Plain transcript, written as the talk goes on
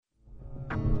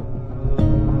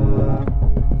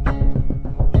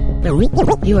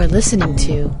You are listening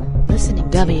to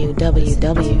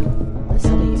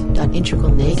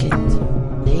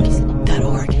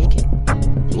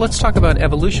www.integralnaked.org. Let's talk about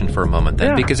evolution for a moment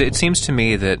then, because it seems to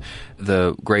me that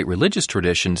the great religious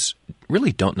traditions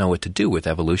really don't know what to do with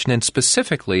evolution, and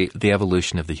specifically the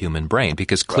evolution of the human brain,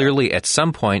 because clearly at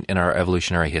some point in our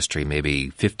evolutionary history, maybe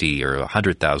 50 or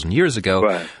 100,000 years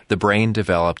ago, the brain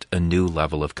developed a new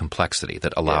level of complexity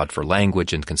that allowed for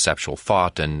language and conceptual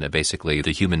thought and basically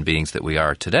the human beings that we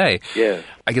are today.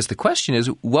 I guess the question is,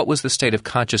 what was the state of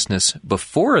consciousness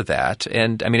before that?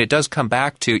 And I mean, it does come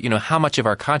back to, how much of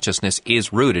our consciousness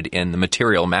is rooted in the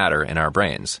material matter in our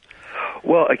brains.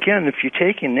 Well, again, if you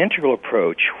take an integral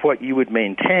approach, what you would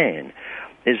maintain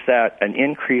is that an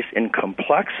increase in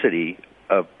complexity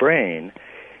of brain,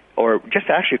 or just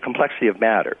actually complexity of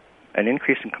matter, an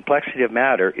increase in complexity of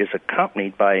matter is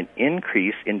accompanied by an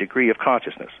increase in degree of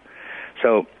consciousness.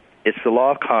 So it's the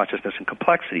law of consciousness and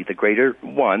complexity. The greater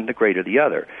one, the greater the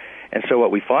other. And so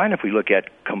what we find if we look at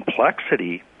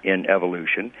complexity in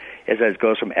evolution is that it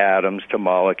goes from atoms to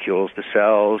molecules to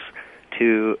cells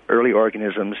to early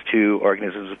organisms to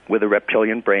organisms with a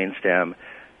reptilian brainstem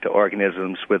to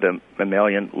organisms with a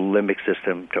mammalian limbic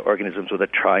system to organisms with a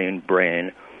triune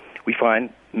brain. We find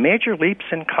major leaps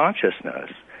in consciousness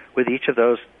with each of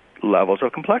those levels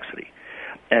of complexity.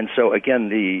 And so, again,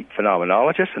 the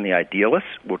phenomenologists and the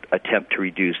idealists would attempt to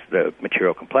reduce the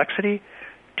material complexity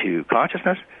to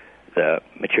consciousness. The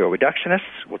material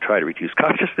reductionists will try to reduce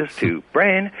consciousness to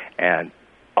brain, and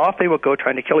off they will go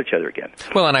trying to kill each other again.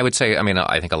 Well, and I would say,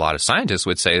 I think a lot of scientists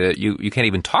would say that you can't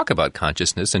even talk about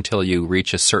consciousness until you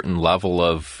reach a certain level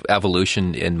of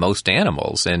evolution in most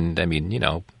animals. And,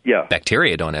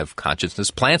 bacteria don't have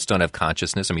consciousness. Plants don't have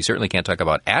consciousness. You certainly can't talk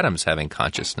about atoms having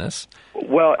consciousness.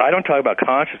 Well, I don't talk about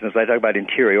consciousness. I talk about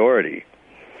interiority.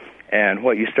 And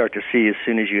what you start to see as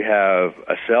soon as you have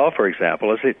a cell, for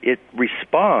example, is it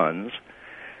responds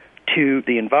to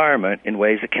the environment in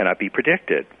ways that cannot be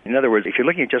predicted. In other words, if you're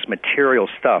looking at just material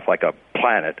stuff like a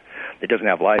planet that doesn't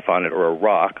have life on it or a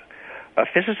rock, a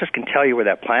physicist can tell you where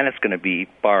that planet's going to be,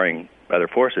 barring other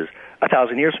forces,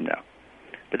 1,000 years from now.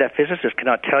 But that physicist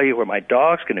cannot tell you where my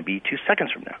dog's going to be 2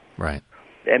 seconds from now. Right.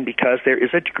 And because there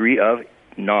is a degree of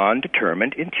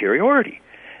non-determined interiority.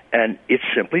 And it's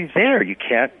simply there. You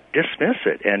can't dismiss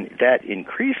it. And that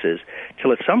increases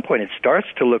till at some point it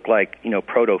starts to look like,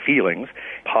 proto-feelings,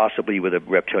 possibly with a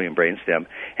reptilian brainstem.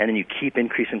 And then you keep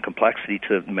increasing complexity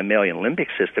to the mammalian limbic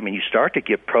system, and you start to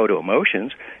get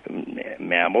proto-emotions.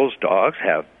 Mammals, dogs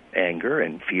have anger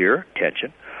and fear,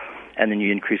 tension. And then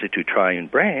you increase it to a triune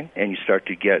brain, and you start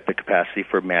to get the capacity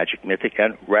for magic, mythic,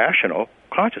 and rational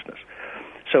consciousness.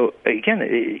 So, again,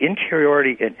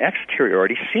 interiority and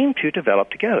exteriority seem to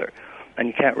develop together, and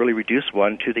you can't really reduce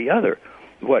one to the other.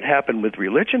 What happened with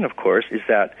religion, of course, is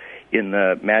that in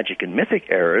the magic and mythic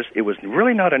eras, it was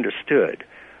really not understood.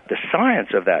 The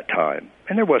science of that time,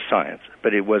 and there was science,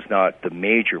 but it was not the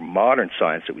major modern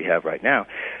science that we have right now,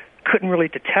 couldn't really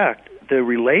detect the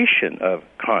relation of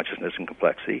consciousness and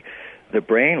complexity. The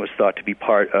brain was thought to be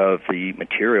part of the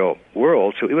material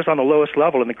world, so it was on the lowest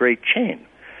level in the great chain.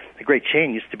 The great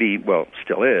chain used to be, well,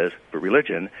 still is, for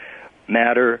religion,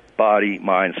 matter, body,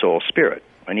 mind, soul, spirit.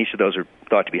 And each of those are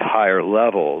thought to be higher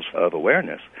levels of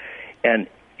awareness. And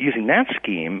using that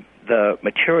scheme, the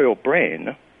material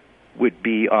brain would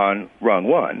be on rung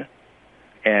 1,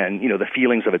 and, the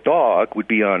feelings of a dog would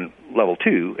be on level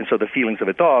 2, and so the feelings of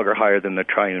a dog are higher than the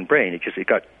triune brain. It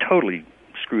got totally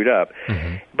screwed up.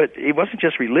 Mm-hmm. But it wasn't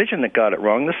just religion that got it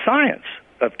wrong. The science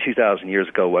of 2,000 years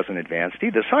ago wasn't advanced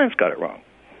either. Science got it wrong.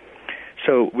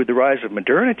 So with the rise of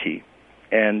modernity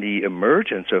and the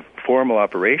emergence of formal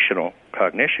operational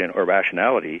cognition or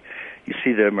rationality, you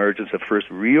see the emergence of first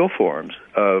real forms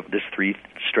of this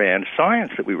 3-strand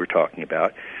science that we were talking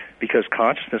about, because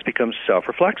consciousness becomes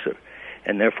self-reflexive,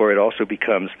 and therefore it also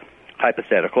becomes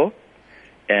hypothetical,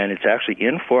 and it's actually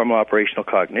informal operational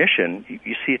cognition.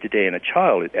 You see it today in a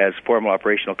child. As formal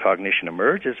operational cognition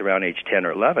emerges around age 10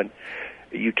 or 11,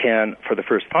 you can, for the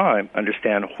first time,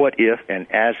 understand what-if and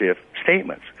as-if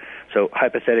statements. So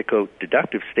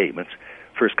hypothetico-deductive statements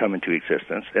first come into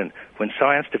existence. And when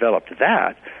science developed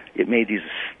that, it made these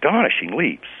astonishing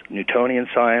leaps. Newtonian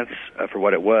science, for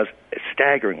what it was, is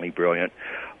staggeringly brilliant.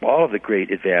 All of the great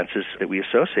advances that we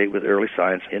associate with early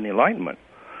science in the Enlightenment.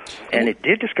 And it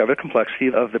did discover the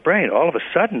complexity of the brain. All of a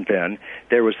sudden, then,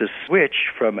 there was this switch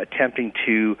from attempting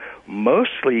to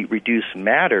mostly reduce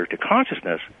matter to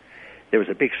consciousness. There was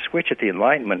a big switch at the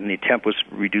Enlightenment, and the attempt was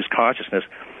to reduce consciousness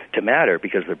to matter,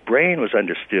 because the brain was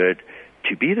understood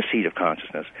to be the seat of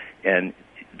consciousness. And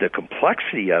the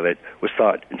complexity of it was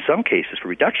thought, in some cases,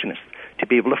 for reductionists, to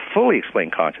be able to fully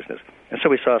explain consciousness. And so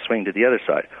we saw a swing to the other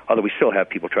side, although we still have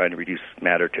people trying to reduce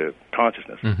matter to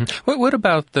consciousness. Mm-hmm. What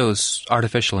about those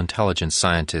artificial intelligence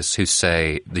scientists who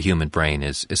say the human brain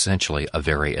is essentially a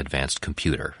very advanced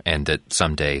computer and that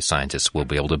someday scientists will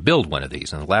be able to build one of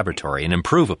these in the laboratory and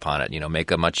improve upon it, make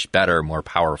a much better, more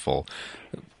powerful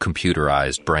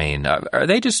computerized brain? Are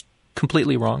they just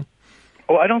completely wrong?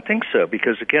 Oh, I don't think so,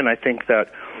 because, again, I think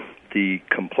that the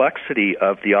complexity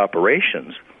of the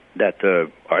operations that the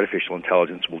artificial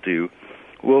intelligence will do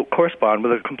will correspond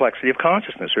with a complexity of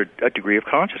consciousness or a degree of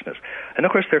consciousness. And,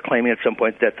 of course, they're claiming at some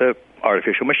point that the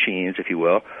artificial machines, if you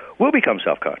will become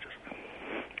self-conscious.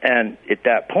 And at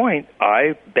that point,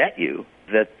 I bet you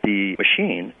that the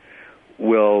machine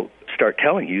will start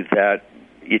telling you that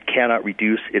it cannot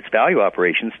reduce its value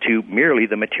operations to merely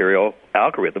the material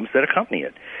algorithms that accompany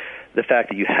it. The fact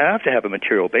that you have to have a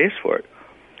material base for it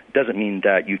doesn't mean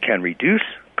that you can reduce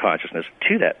consciousness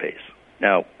to that base.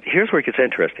 Now, here's where it gets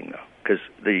interesting, though, because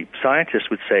the scientists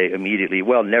would say immediately,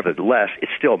 well, nevertheless,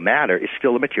 it's still matter. It's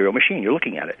still a material machine. You're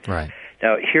looking at it. Right.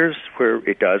 Now, here's where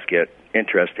it does get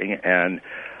interesting and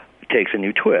takes a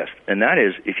new twist, and that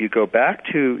is if you go back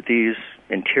to these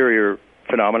interior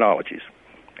phenomenologies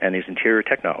and these interior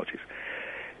technologies,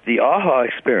 the aha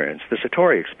experience, the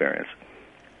Satori experience,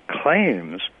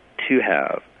 claims to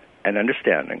have an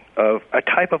understanding of a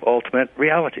type of ultimate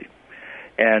reality.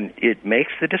 And it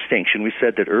makes the distinction. We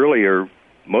said that earlier,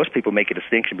 most people make a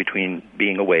distinction between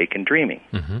being awake and dreaming.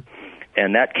 Mm-hmm.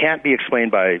 And that can't be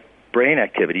explained by brain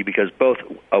activity because both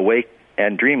awake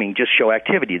and dreaming just show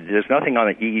activity. There's nothing on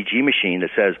an EEG machine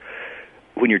that says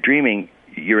when you're dreaming,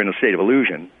 you're in a state of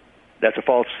illusion. That's a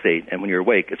false state. And when you're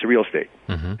awake, it's a real state.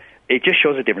 Mm-hmm. It just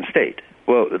shows a different state.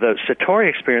 Well, the Satori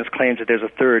experience claims that there's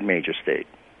a third major state,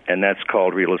 and that's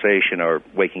called realization or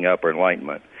waking up or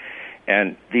enlightenment.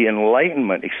 And the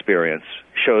enlightenment experience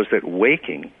shows that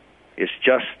waking is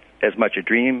just as much a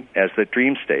dream as the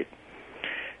dream state.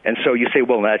 And so you say,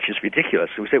 well, that's just ridiculous.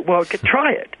 So we say, well,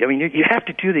 try it. I mean, you have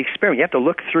to do the experiment. You have to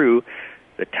look through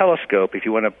the telescope if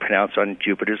you want to pronounce on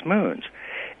Jupiter's moons.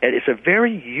 And it's a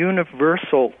very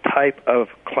universal type of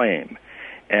claim.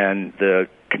 And the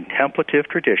contemplative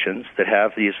traditions that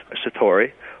have these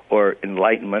Satori or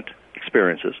enlightenment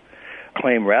experiences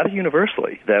claim rather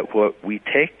universally that what we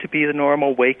take to be the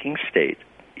normal waking state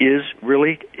is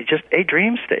really just a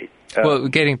dream state. Well,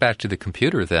 getting back to the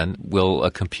computer then, will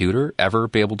a computer ever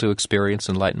be able to experience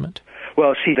enlightenment?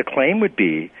 Well, see, the claim would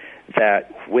be that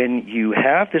when you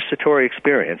have this Satori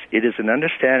experience, it is an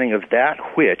understanding of that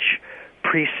which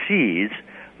precedes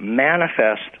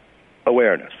manifest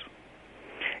awareness.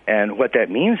 And what that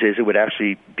means is it would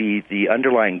actually be the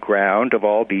underlying ground of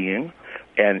all being,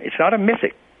 and it's not a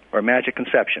mythic or magic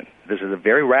conception. This is a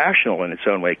very rational in its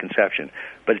own way conception,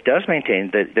 but it does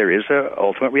maintain that there is an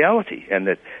ultimate reality and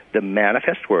that the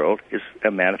manifest world is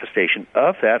a manifestation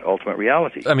of that ultimate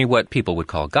reality. I mean, what people would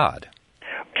call God.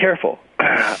 Careful.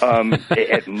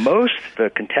 At most, the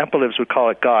contemplatives would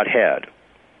call it Godhead.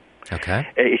 Okay.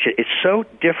 It's so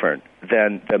different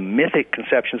than the mythic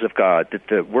conceptions of God that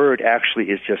the word actually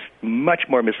is just much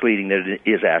more misleading than it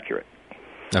is accurate.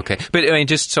 Okay. But, I mean,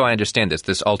 just so I understand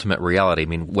this ultimate reality, I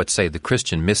mean, what, say, the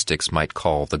Christian mystics might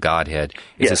call the Godhead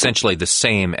is essentially the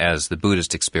same as the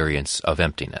Buddhist experience of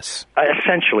emptiness.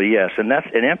 Essentially, yes. And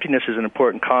emptiness is an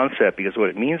important concept because what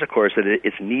it means, of course, that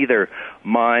it's neither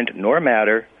mind nor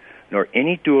matter nor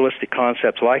any dualistic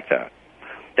concepts like that.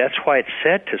 That's why it's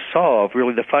said to solve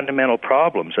really the fundamental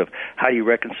problems of how do you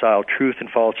reconcile truth and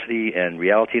falsity and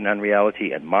reality and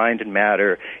unreality and mind and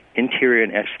matter, interior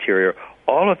and exterior.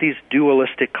 All of these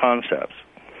dualistic concepts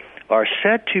are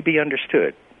said to be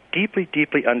understood, deeply,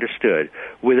 deeply understood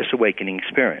with this awakening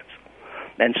experience.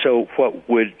 And so what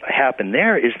would happen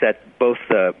there is that both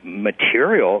the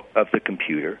material of the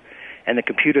computer and the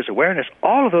computer's awareness,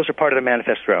 all of those are part of the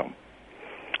manifest realm.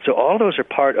 So all those are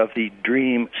part of the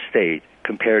dream state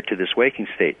compared to this waking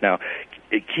state. Now,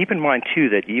 keep in mind, too,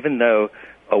 that even though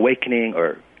awakening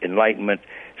or enlightenment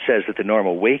says that the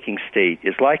normal waking state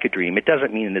is like a dream, it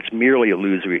doesn't mean it's merely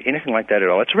illusory, anything like that at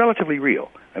all. It's relatively real.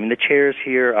 I mean, the chair's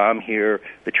here, I'm here,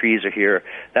 the trees are here,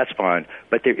 that's fine.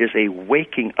 But there is a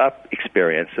waking up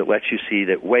experience that lets you see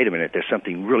that, wait a minute, there's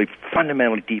something really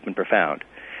fundamentally deep and profound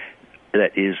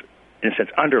that is, in a sense,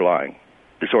 underlying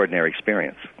this ordinary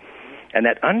experience. And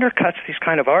that undercuts these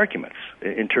kind of arguments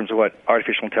in terms of what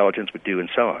artificial intelligence would do and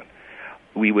so on.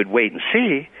 We would wait and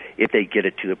see if they get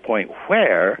it to the point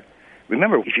where,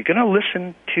 remember, if you're going to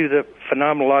listen to the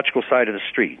phenomenological side of the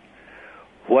street,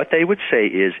 what they would say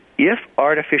is if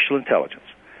artificial intelligence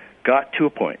got to a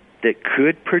point that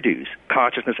could produce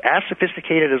consciousness as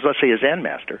sophisticated as, let's say, a Zen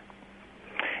master,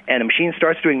 and a machine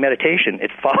starts doing meditation,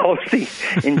 it follows the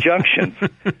injunctions,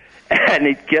 and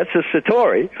it gets a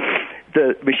Satori,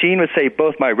 the machine would say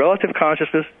both my relative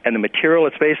consciousness and the material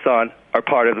it's based on are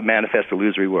part of the manifest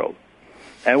illusory world.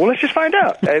 And well, let's just find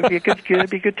out. It'd be a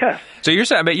good test. So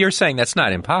you're saying that's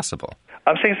not impossible.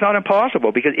 I'm saying it's not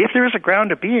impossible, because if there is a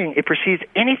ground of being, it precedes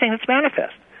anything that's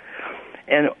manifest.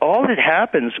 And all that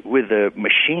happens with the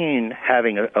machine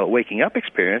having a waking up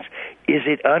experience is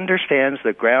it understands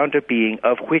the ground of being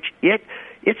of which it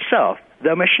itself,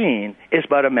 the machine, is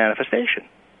but a manifestation.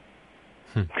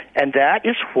 And that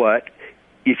is what,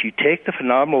 if you take the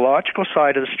phenomenological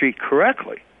side of the street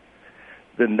correctly,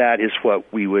 then that is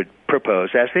what we would propose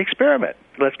as the experiment.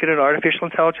 Let's get an artificial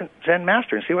intelligent Zen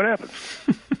master and see what happens.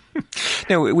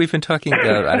 Now, we've been talking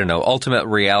about, I don't know, ultimate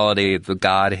reality, the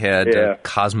Godhead,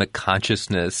 cosmic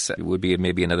consciousness would be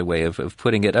maybe another way of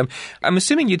putting it. I'm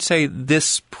assuming you'd say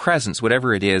this presence,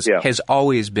 whatever it is, has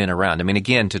always been around. I mean,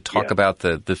 again, to talk about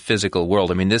the physical world,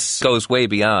 I mean, this goes way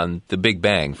beyond the Big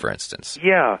Bang, for instance.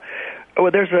 Yeah.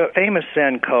 Well, there's a famous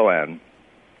Zen koan,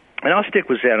 and I'll stick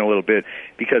with Zen a little bit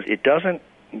because it doesn't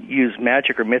use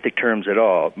magic or mythic terms at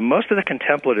all. Most of the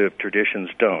contemplative traditions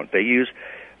don't. They use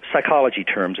psychology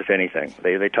terms, if anything.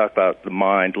 They talk about the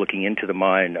mind, looking into the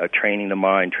mind, training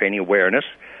awareness,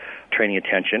 training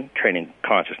attention, training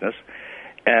consciousness.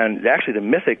 And actually the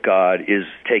mythic God is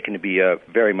taken to be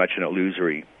very much an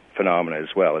illusory phenomenon as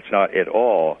well. It's not at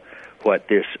all what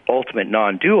this ultimate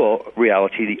non-dual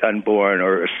reality, the unborn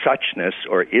or suchness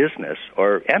or isness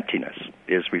or emptiness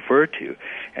is referred to.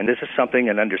 And this is something,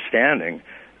 an understanding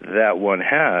that one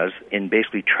has in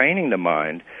basically training the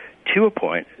mind to a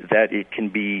point that it can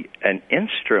be an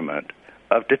instrument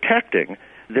of detecting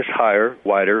this higher,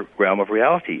 wider realm of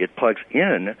reality. It plugs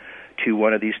in to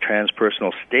one of these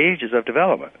transpersonal stages of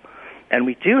development. And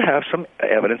we do have some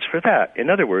evidence for that.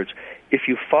 In other words, if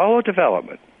you follow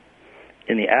development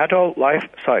in the adult life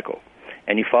cycle,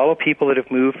 and you follow people that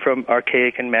have moved from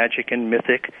archaic and magic and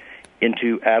mythic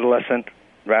into adolescent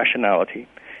rationality,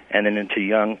 and then into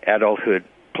young adulthood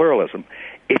pluralism,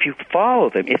 if you follow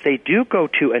them, if they do go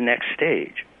to a next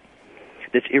stage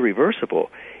that's irreversible,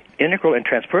 integral and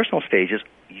transpersonal stages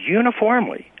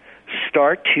uniformly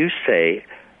start to say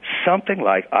something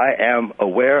like, I am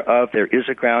aware of, there is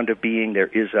a ground of being, there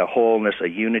is a wholeness, a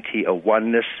unity, a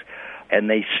oneness, and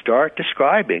they start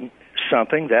describing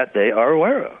something that they are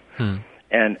aware of.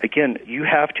 And again, you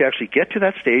have to actually get to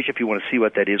that stage if you want to see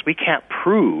what that is. We can't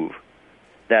prove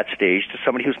that stage to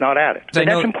somebody who's not at it. So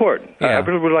that's important. Yeah, I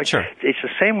really would like. sure. It's the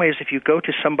same way as if you go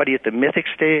to somebody at the mythic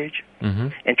stage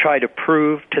and try to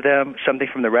prove to them something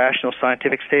from the rational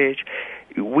scientific stage.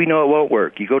 We know it won't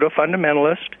work. You go to a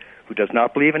fundamentalist who does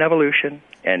not believe in evolution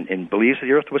and believes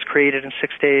the Earth was created in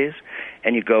 6 days,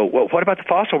 and you go, well, what about the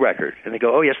fossil record? And they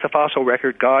go, oh, yes, the fossil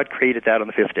record, God created that on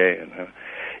the 5th day. And,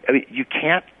 I mean, you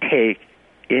can't take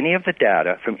any of the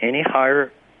data from any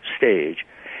higher stage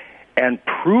and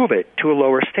prove it to a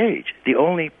lower stage. The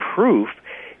only proof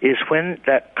is when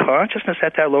that consciousness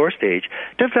at that lower stage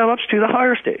develops to the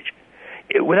higher stage.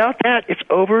 Without that, it's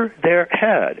over their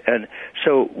head. And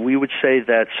so we would say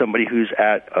that somebody who's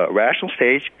at a rational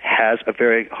stage has a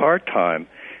very hard time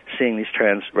seeing these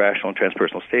rational and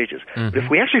transpersonal stages. But if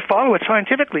we actually follow it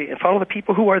scientifically and follow the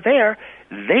people who are there,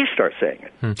 they start saying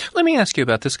it. Let me ask you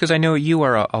about this, because I know you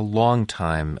are a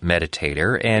long-time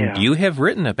meditator, and you have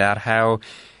written about how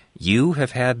you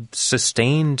have had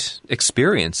sustained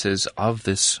experiences of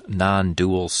this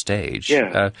non-dual stage.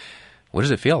 What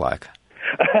does it feel like?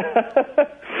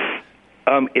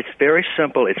 It's very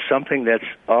simple. It's something that's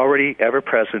already ever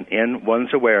present in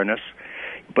one's awareness,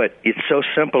 but it's so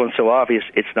simple and so obvious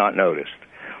it's not noticed.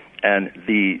 And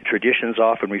the traditions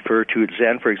often refer to it,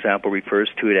 Zen, for example, refers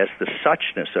to it as the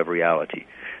suchness of reality,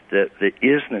 the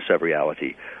isness of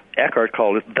reality. Eckhart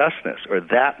called it thusness or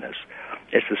thatness.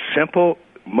 It's the simple,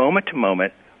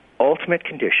 moment-to-moment, ultimate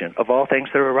condition of all things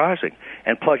that are arising.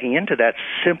 And plugging into that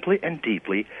simply and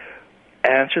deeply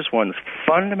answers one's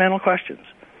fundamental questions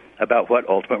about what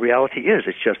ultimate reality is.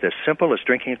 It's just as simple as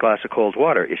drinking a glass of cold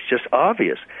water. It's just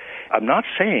obvious. I'm not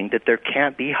saying that there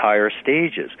can't be higher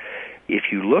stages. If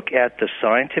you look at the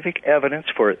scientific evidence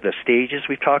for the stages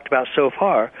we've talked about so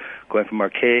far, going from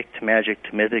archaic to magic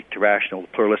to mythic to rational,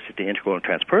 pluralistic to integral and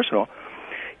transpersonal,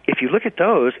 if you look at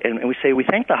those and we say we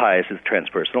think the highest is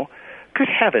transpersonal, good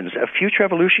heavens, a future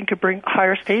evolution could bring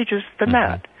higher stages than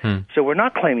that. So we're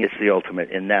not claiming it's the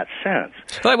ultimate in that sense.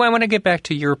 Well, I want to get back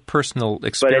to your personal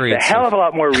experience. But it's a hell of a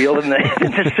lot more real than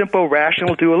the simple,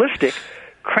 rational, dualistic,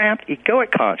 cramped,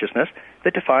 egoic consciousness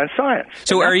that defines science.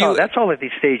 So that's all that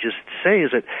these stages say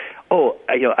is that,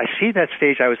 I see that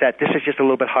stage I was at. This is just a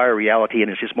little bit higher reality, and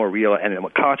it's just more real, and my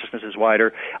consciousness is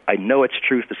wider. I know it's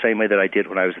truth the same way that I did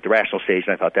when I was at the rational stage,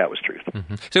 and I thought that was truth.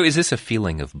 Mm-hmm. So is this a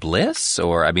feeling of bliss,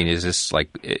 or, is this like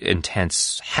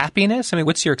intense happiness?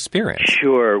 What's your experience?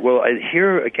 Sure. Well,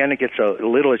 here, again, it gets a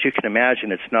little, as you can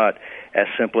imagine, it's not as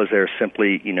simple as there's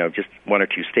simply, just one or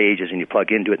two stages, and you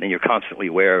plug into it, and then you're constantly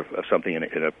aware of something in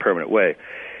a permanent way.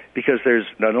 Because there's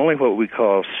not only what we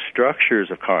call structures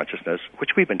of consciousness,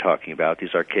 which we've been talking about,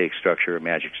 these archaic structure,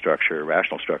 magic structure,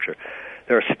 rational structure,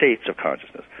 there are states of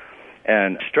consciousness.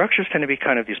 And structures tend to be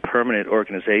kind of these permanent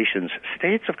organizations.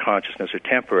 States of consciousness are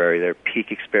temporary. They're peak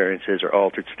experiences or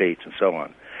altered states and so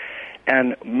on.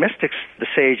 And mystics, the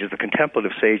sages, the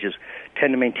contemplative sages,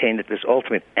 tend to maintain that this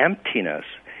ultimate emptiness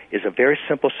is a very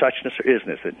simple suchness or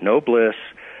isness, that no bliss,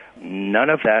 none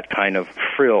of that kind of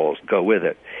frills go with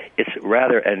it. It's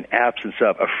rather an absence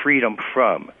of, a freedom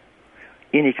from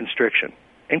any constriction,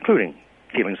 including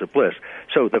feelings of bliss.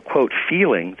 So the, quote,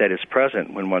 feeling that is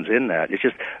present when one's in that is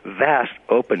just vast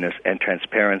openness and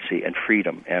transparency and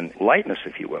freedom and lightness,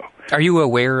 if you will. Are you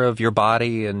aware of your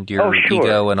body and your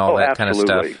ego and all that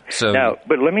absolutely. Kind of stuff? Now,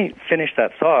 but let me finish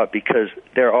that thought, because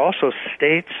there are also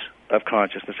states of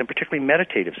consciousness, and particularly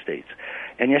meditative states.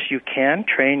 And yes, you can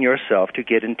train yourself to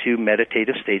get into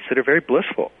meditative states that are very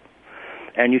blissful.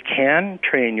 And you can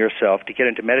train yourself to get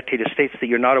into meditative states that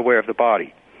you're not aware of the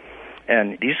body.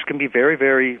 And these can be very,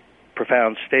 very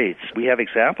profound states. We have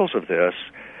examples of this,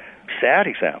 sad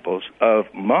examples, of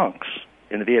monks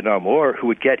in the Vietnam War who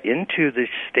would get into the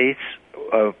states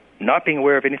of not being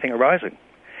aware of anything arising,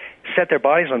 set their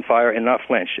bodies on fire and not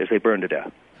flinch as they burned to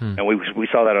death. And we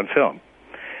saw that on film.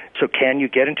 So can you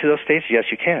get into those states? Yes,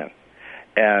 you can.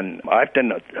 And I've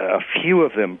done a few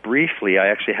of them briefly. I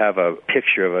actually have a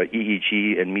picture of an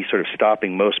EEG and me sort of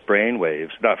stopping most brain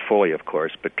waves, not fully, of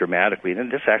course, but dramatically.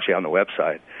 And this is actually on the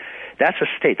website. That's a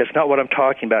state. That's not what I'm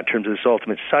talking about in terms of this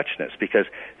ultimate suchness, because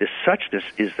this suchness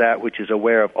is that which is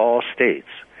aware of all states.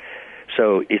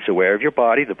 So it's aware of your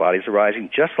body. The body's arising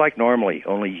just like normally,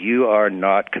 only you are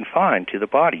not confined to the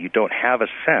body. You don't have a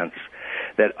sense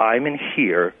that I'm in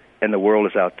here and the world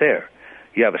is out there.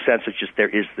 You have a sense of just there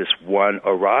is this one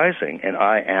arising, and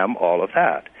I am all of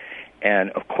that. And,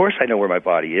 of course, I know where my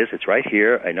body is. It's right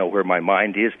here. I know where my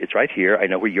mind is. It's right here. I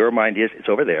know where your mind is. It's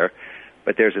over there.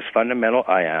 But there's this fundamental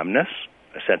I-amness,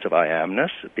 a sense of I-amness,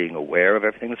 of being aware of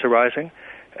everything that's arising,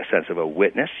 a sense of a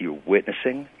witness. You're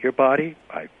witnessing your body.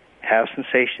 I have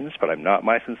sensations, but I'm not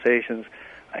my sensations.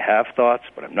 I have thoughts,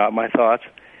 but I'm not my thoughts.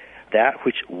 That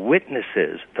which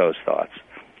witnesses those thoughts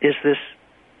is this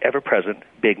ever-present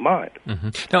big mind. Mm-hmm.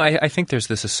 No, I think there's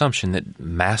this assumption that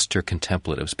master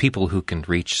contemplatives, people who can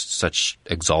reach such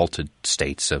exalted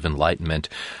states of enlightenment,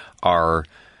 are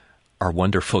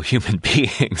wonderful human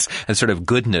beings, and sort of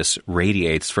goodness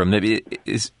radiates from them. Do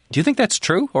you think that's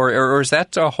true, or is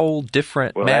that a whole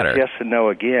different matter? Well, yes and no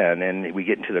again, and we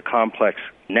get into the complex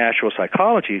natural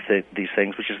psychology these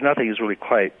things, which is nothing is really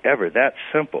quite ever that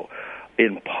simple.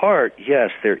 In part,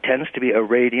 yes, there tends to be a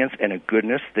radiance and a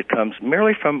goodness that comes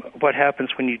merely from what happens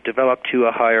when you develop to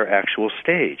a higher actual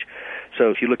stage. So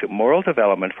if you look at moral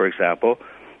development, for example,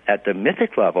 at the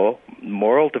mythic level,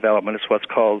 moral development is what's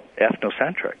called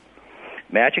ethnocentric.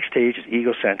 Magic stage is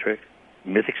egocentric,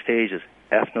 mythic stage is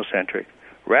ethnocentric,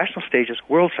 rational stage is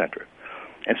world-centric.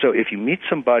 And so if you meet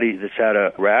somebody that's at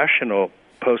a rational,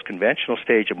 post-conventional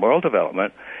stage of moral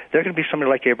development, they're going to be somebody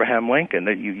like Abraham Lincoln.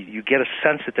 That you get a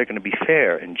sense that they're going to be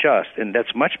fair and just, and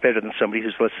that's much better than somebody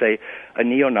who's, let's say, a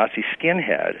neo-Nazi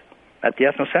skinhead at the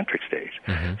ethnocentric stage.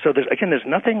 Mm-hmm. So there's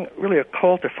nothing really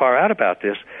occult or far out about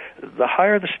this. The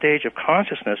higher the stage of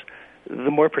consciousness,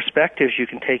 the more perspectives you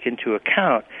can take into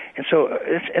account. And so,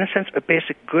 it's, in a sense, a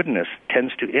basic goodness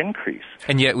tends to increase.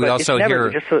 And yet we also hear...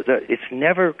 It's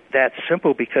never that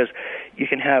simple, because you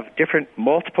can have different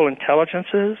multiple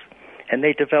intelligences, and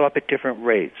they develop at different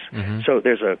rates. Mm-hmm. So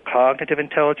there's a cognitive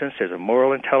intelligence, there's a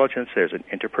moral intelligence, there's an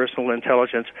interpersonal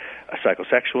intelligence, a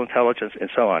psychosexual intelligence, and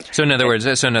so on. So in other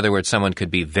words, someone could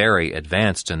be very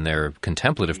advanced in their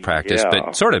contemplative practice,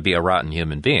 but sort of be a rotten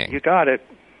human being. You got it.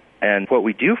 And what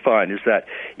we do find is that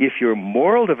if your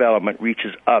moral development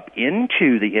reaches up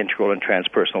into the integral and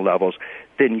transpersonal levels,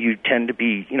 then you tend to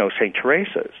be, St.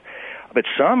 Teresa's. But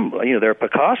some, there are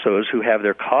Picassos who have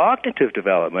their cognitive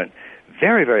development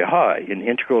very, very high, in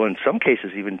integral, in some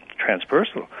cases even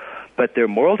transpersonal. But their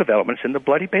moral development's in the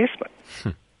bloody basement.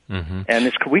 Mm-hmm.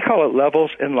 And we call it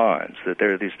levels and lines, that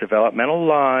there are these developmental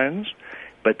lines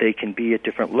but they can be at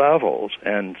different levels.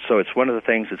 And so it's one of the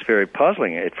things that's very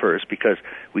puzzling at first, because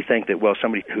we think that, well,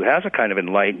 somebody who has a kind of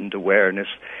enlightened awareness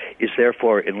is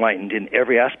therefore enlightened in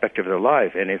every aspect of their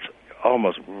life, and it's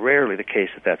almost rarely the case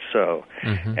that that's so.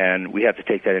 And we have to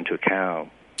take that into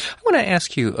account. I want to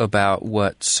ask you about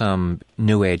what some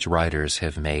New Age writers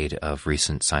have made of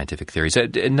recent scientific theories.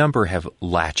 A number have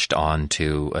latched on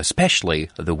to especially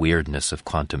the weirdness of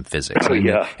quantum physics.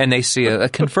 And they see a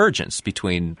convergence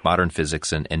between modern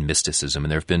physics and mysticism.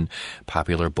 And there have been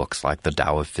popular books like The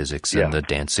Tao of Physics and The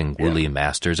Dancing Woolly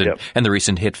Masters and the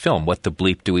recent hit film, What the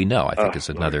Bleep Do We Know? I think is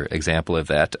another example of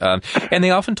that. And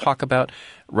they often talk about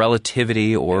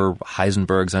relativity or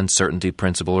Heisenberg's uncertainty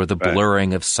principle or the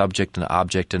blurring of subject and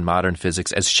object in modern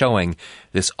physics as showing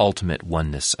this ultimate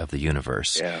oneness of the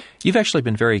universe. You've actually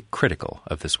been very critical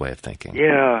of this way of thinking.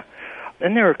 Yeah,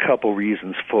 and there are a couple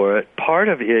reasons for it. Part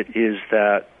of it is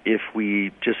that if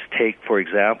we just take, for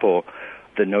example,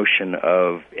 the notion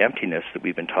of emptiness that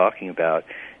we've been talking about,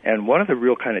 and one of the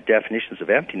real kind of definitions of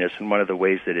emptiness and one of the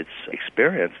ways that it's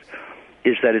experienced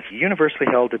is that it's universally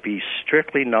held to be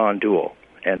strictly non-dual.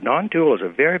 And non-dual is a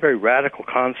very, very radical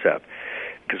concept,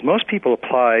 because most people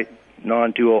apply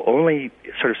non-dual only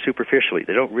sort of superficially.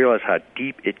 They don't realize how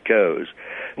deep it goes.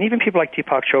 And even people like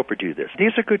Deepak Chopra do this.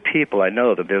 These are good people. I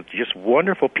know them. They're just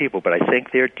wonderful people, but I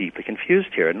think they're deeply confused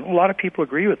here. And a lot of people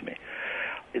agree with me.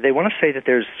 They want to say that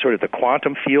there's sort of the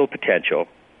quantum field potential,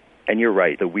 and you're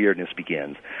right, the weirdness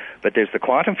begins. But there's the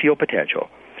quantum field potential,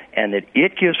 and that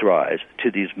it gives rise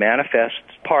to these manifest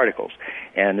particles.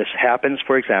 And this happens,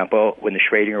 for example, when the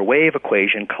Schrödinger wave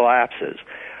equation collapses,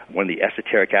 one of the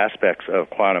esoteric aspects of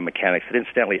quantum mechanics that,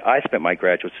 incidentally, I spent my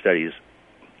graduate studies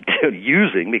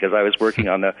using because I was working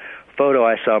on the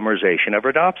photoisomerization of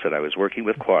rhodopsin. I was working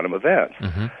with quantum events.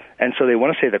 And so they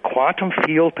want to say the quantum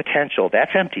field potential,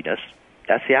 that's emptiness,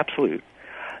 that's the absolute.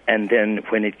 And then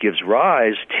when it gives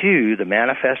rise to the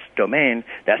manifest domain,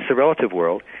 that's the relative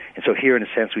world. And so here, in a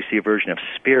sense, we see a version of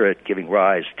spirit giving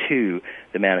rise to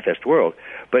the manifest world.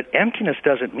 But emptiness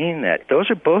doesn't mean that. Those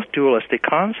are both dualistic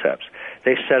concepts.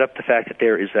 They set up the fact that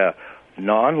there is a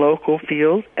non-local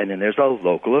field, and then there's a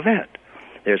local event.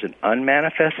 There's an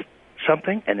unmanifest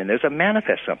something, and then there's a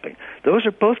manifest something. Those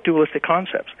are both dualistic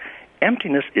concepts.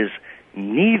 Emptiness is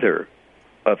neither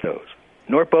of those,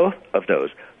 nor both of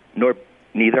those, nor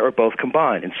neither or both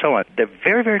combined, and so on. They're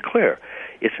very, very clear.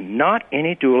 It's not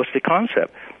any dualistic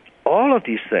concept. All of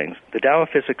these things, the Tao of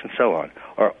Physics and so on,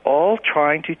 are all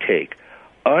trying to take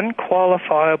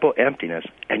unqualifiable emptiness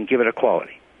and give it a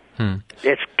quality.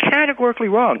 It's categorically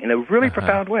wrong in a really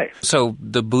profound way. So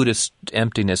the Buddhist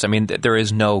emptiness, I mean, there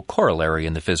is no corollary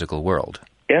in the physical world.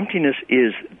 Emptiness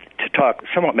is, to talk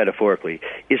somewhat metaphorically,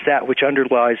 is that which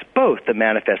underlies both the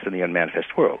manifest and the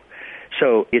unmanifest world.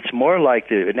 So it's more like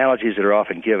the analogies that are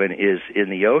often given is in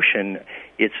the ocean,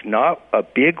 it's not a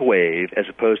big wave as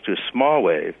opposed to a small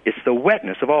wave. It's the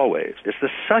wetness of all waves. It's the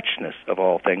suchness of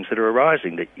all things that are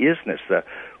arising, the isness, the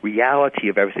reality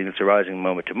of everything that's arising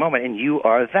moment to moment, and you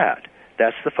are that.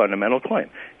 That's the fundamental claim.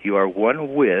 You are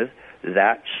one with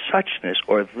that suchness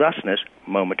or thusness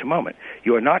moment to moment.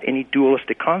 You are not any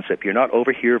dualistic concept. You're not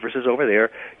over here versus over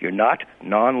there. You're not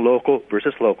non-local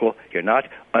versus local. You're not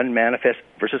unmanifest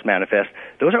versus manifest.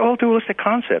 Those are all dualistic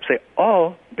concepts. They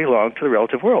all belong to the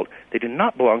relative world. They do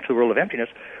not belong to the world of emptiness,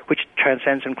 which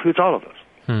transcends and includes all of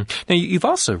those. Now, you've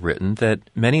also written that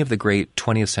many of the great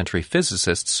 20th century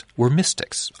physicists were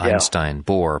mystics. Einstein,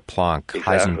 Bohr, Planck,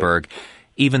 Heisenberg,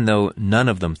 even though none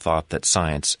of them thought that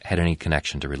science had any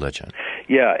connection to religion.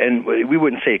 Yeah, and we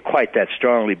wouldn't say it quite that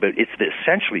strongly, but it's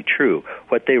essentially true.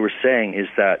 What they were saying is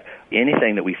that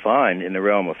anything that we find in the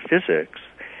realm of physics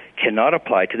cannot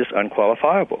apply to this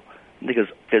unqualifiable, because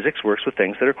physics works with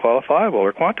things that are qualifiable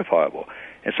or quantifiable.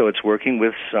 And so it's working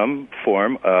with some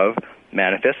form of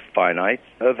manifest finite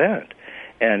event.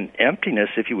 And emptiness,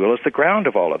 if you will, is the ground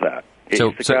of all of that. It's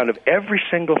the ground of every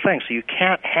single thing. So you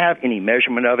can't have any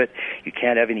measurement of it. You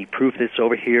can't have any proof that it's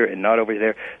over here and not over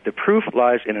there. The proof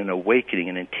lies in an awakening,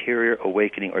 an interior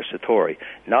awakening or satori,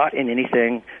 not in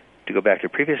anything, to go back to the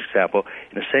previous example,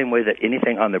 in the same way that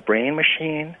anything on the brain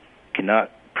machine cannot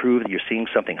prove that you're seeing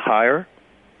something higher.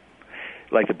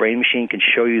 Like the brain machine can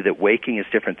show you that waking is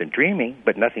different than dreaming,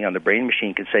 but nothing on the brain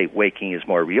machine can say waking is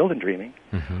more real than dreaming.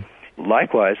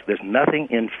 Likewise, there's nothing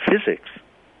in physics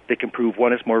that can prove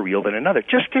one is more real than another,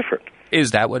 just different.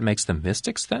 Is that what makes them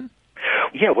mystics, then?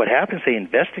 Yeah, what happens, they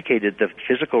investigated the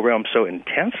physical realm so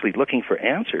intensely looking for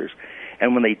answers,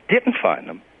 and when they didn't find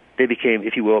them, they became,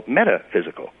 if you will,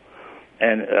 metaphysical.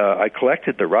 And I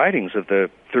collected the writings of the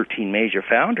 13 major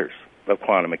founders of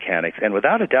quantum mechanics, and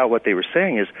without a doubt what they were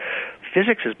saying is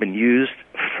physics has been used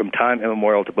from time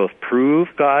immemorial to both prove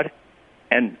God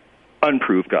and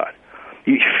unprove God.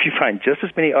 You find just as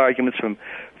many arguments from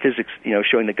physics,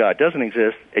 showing that God doesn't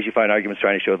exist, as you find arguments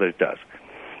trying to show that it does.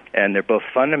 And they're both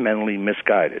fundamentally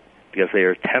misguided because they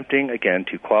are attempting, again,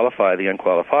 to qualify the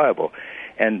unqualifiable.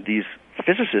 And these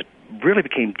physicists really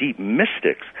became deep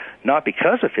mystics, not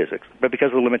because of physics, but because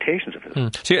of the limitations of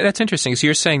physics. So that's interesting. So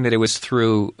you're saying that it was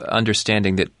through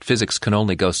understanding that physics can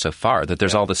only go so far, that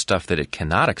there's all this stuff that it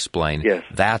cannot explain. Yes.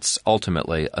 That's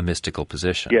ultimately a mystical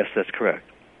position. Yes, that's correct.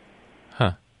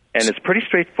 Huh. And it's pretty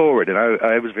straightforward, and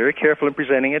I was very careful in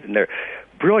presenting it, and they're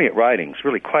brilliant writings,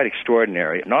 really quite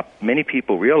extraordinary. Not many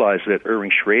people realize that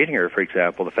Erwin Schrödinger, for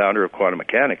example, the founder of quantum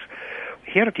mechanics,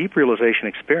 he had a deep realization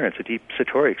experience, a deep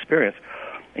Satori experience.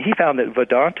 And he found that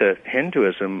Vedanta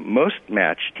Hinduism most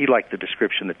matched, he liked the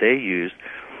description that they used,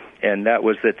 and that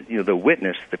was that the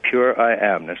witness, the pure I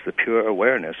amness, the pure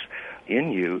awareness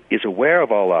in you is aware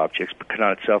of all objects but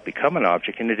cannot itself become an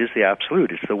object, and it is the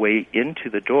absolute. It's the way into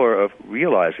the door of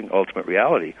realizing ultimate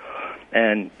reality.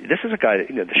 And this is a guy that,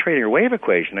 the Schrödinger wave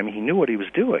equation, he knew what he was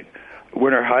doing.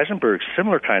 Werner Heisenberg's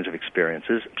similar kinds of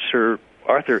experiences, Sir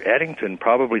Arthur Eddington,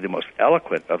 probably the most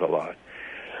eloquent of the lot,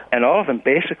 and all of them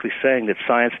basically saying that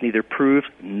science neither proves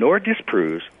nor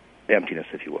disproves emptiness,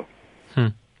 if you will.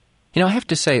 I have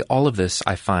to say, all of this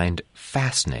I find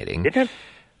fascinating. Isn't it?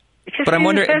 But I'm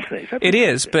wondering, it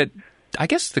is, but I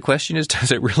guess the question is,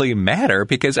 does it really matter?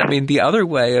 Because, the other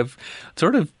way of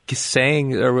sort of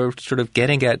saying or sort of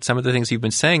getting at some of the things you've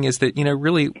been saying is that,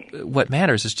 really what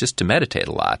matters is just to meditate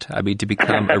a lot. To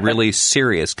become a really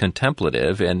serious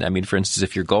contemplative. And, for instance,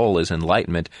 if your goal is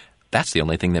enlightenment, that's the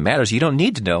only thing that matters. You don't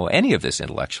need to know any of this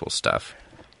intellectual stuff.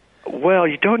 Well,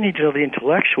 you don't need to know the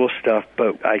intellectual stuff,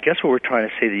 but I guess what we're trying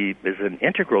to say is an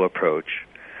integral approach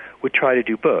would try to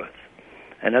do both.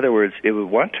 In other words, it would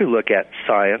want to look at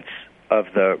science of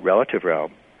the relative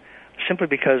realm simply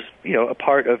because, a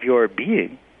part of your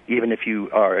being, even if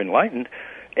you are enlightened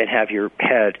and have your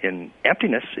head in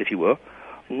emptiness, if you will,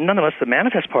 nonetheless the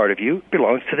manifest part of you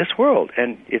belongs to this world,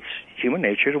 and it's human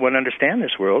nature to want to understand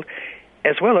this world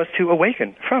as well as to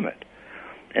awaken from it.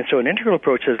 And so an integral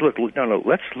approach says,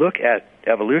 let's look at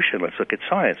evolution, let's look at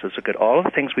science, let's look at all of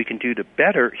the things we can do to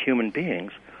better human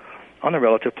beings on the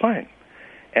relative plane.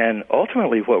 And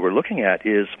ultimately what we're looking at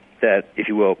is that, if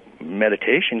you will,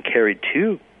 meditation carried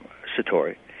to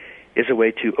Satori is a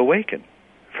way to awaken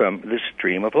from this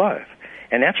dream of life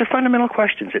and answer fundamental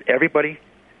questions that everybody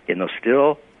in those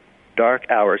still, dark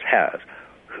hours has.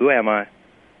 Who am I?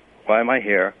 Why am I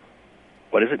here?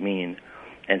 What does it mean?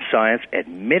 And science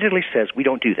admittedly says we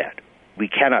don't do that. We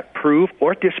cannot prove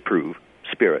or disprove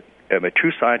spirit. A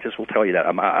true scientist will tell you that.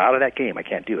 I'm out of that game. I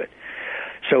can't do it.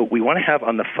 So we want to have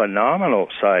on the phenomenal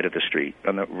side of the street,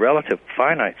 on the relative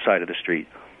finite side of the street,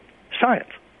 science.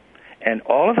 And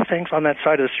all of the things on that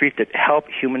side of the street that help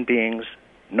human beings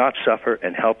not suffer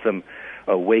and help them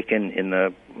awaken in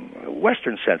the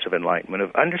Western sense of enlightenment,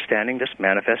 of understanding this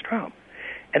manifest realm.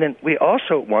 And then we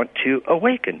also want to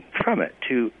awaken from it,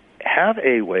 to have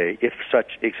a way, if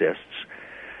such exists,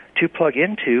 to plug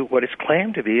into what is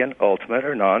claimed to be an ultimate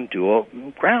or non-dual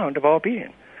ground of all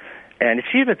being. And it's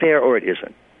either there or it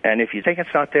isn't. And if you think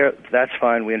it's not there, that's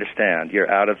fine, we understand.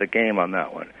 You're out of the game on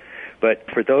that one. But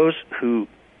for those who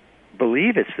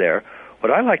believe it's there,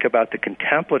 what I like about the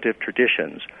contemplative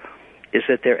traditions is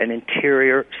that they're an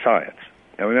interior science.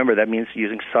 Now remember, that means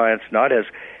using science not as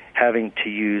having to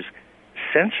use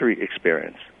sensory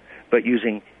experience, but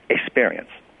using experience.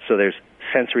 So there's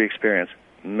sensory experience,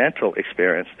 mental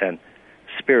experience, and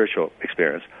spiritual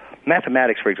experience.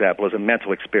 Mathematics, for example, is a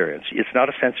mental experience. It's not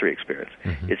a sensory experience.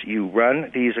 Mm-hmm. It's you run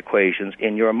these equations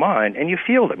in your mind and you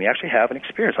feel them. You actually have an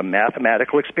experience, a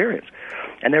mathematical experience.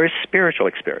 And there is spiritual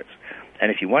experience.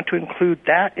 And if you want to include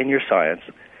that in your science,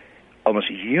 almost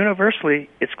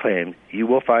universally it's claimed you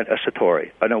will find a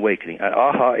satori, an awakening, an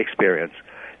aha experience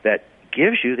that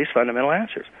gives you these fundamental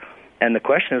answers. And the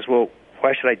question is, well,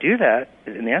 why should I do that?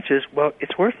 And the answer is, well,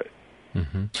 it's worth it.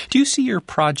 Mm-hmm. Do you see your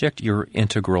project, your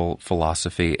integral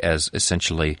philosophy, as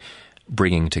essentially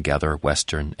bringing together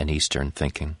Western and Eastern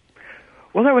thinking?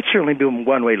 Well, that would certainly be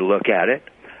one way to look at it.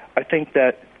 I think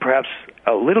that perhaps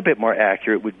a little bit more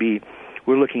accurate would be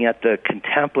we're looking at the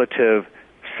contemplative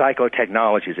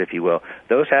psychotechnologies, if you will,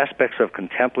 those aspects of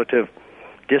contemplative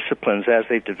disciplines as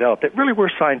they've developed that really were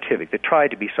scientific, that tried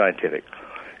to be scientific,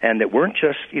 and that weren't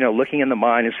just, looking in the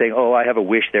mind and saying, oh, I have a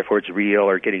wish, therefore it's real,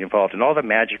 or getting involved in all the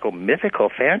magical, mythical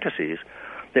fantasies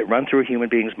that run through a human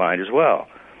being's mind as well.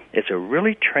 It's a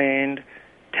really trained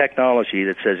technology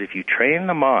that says if you train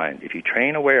the mind, if you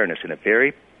train awareness in a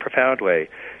very profound way,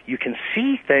 you can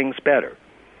see things better.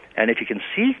 And if you can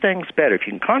see things better, if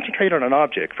you can concentrate on an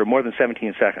object for more than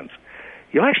 17 seconds,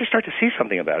 you'll actually start to see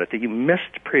something about it that you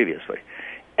missed previously.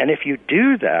 And if you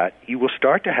do that, you will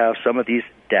start to have some of these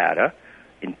data,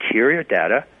 interior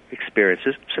data,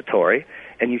 experiences, satori,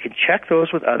 and you can check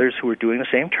those with others who are doing the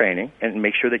same training and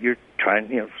make sure that you're trying,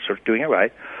 sort of doing it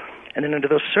right. And then under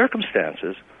those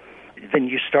circumstances, then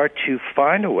you start to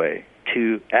find a way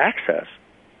to access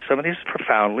some of these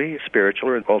profoundly spiritual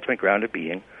or ultimate grounded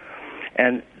being.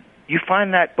 And you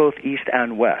find that both east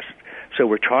and west. So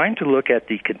we're trying to look at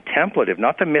the contemplative,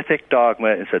 not the mythic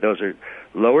dogma, and so those are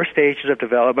lower stages of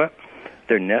development.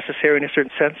 They're necessary in a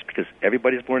certain sense because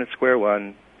everybody's born at square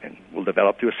one and will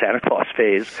develop through a Santa Claus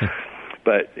phase.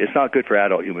 But it's not good for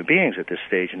adult human beings at this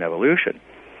stage in evolution.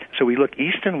 So we look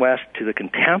east and west to the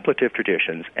contemplative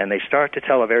traditions, and they start to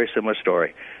tell a very similar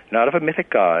story, not of a mythic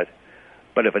god,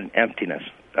 but of an emptiness,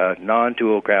 a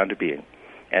non-dual grounded being.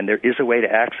 And there is a way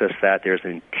to access that. There's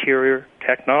an interior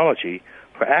technology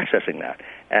for accessing that.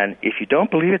 And if you don't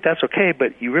believe it, that's okay,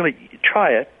 but you really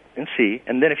try it and see,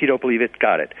 and then if you don't believe it,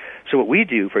 got it. So what we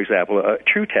do, for example, a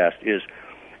true test is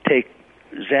take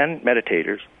Zen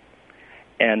meditators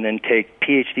and then take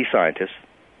PhD scientists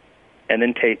and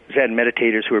then take Zen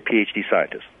meditators who are PhD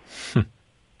scientists.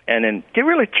 And then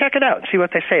really check it out and see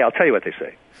what they say. I'll tell you what they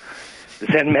say. The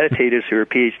Zen meditators who are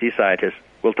PhD scientists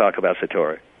will talk about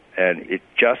Satori. And it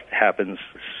just happens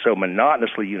so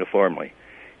monotonously uniformly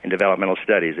in developmental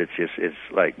studies. It's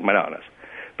like monotonous.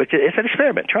 But it's an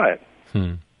experiment. Try it.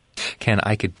 Ken,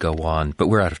 I could go on, but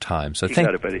we're out of time. So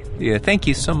got it, buddy. Yeah, thank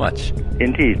you so much.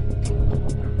 Indeed.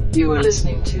 You are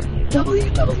listening to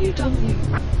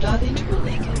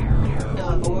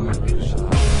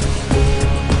www.interrelated.org.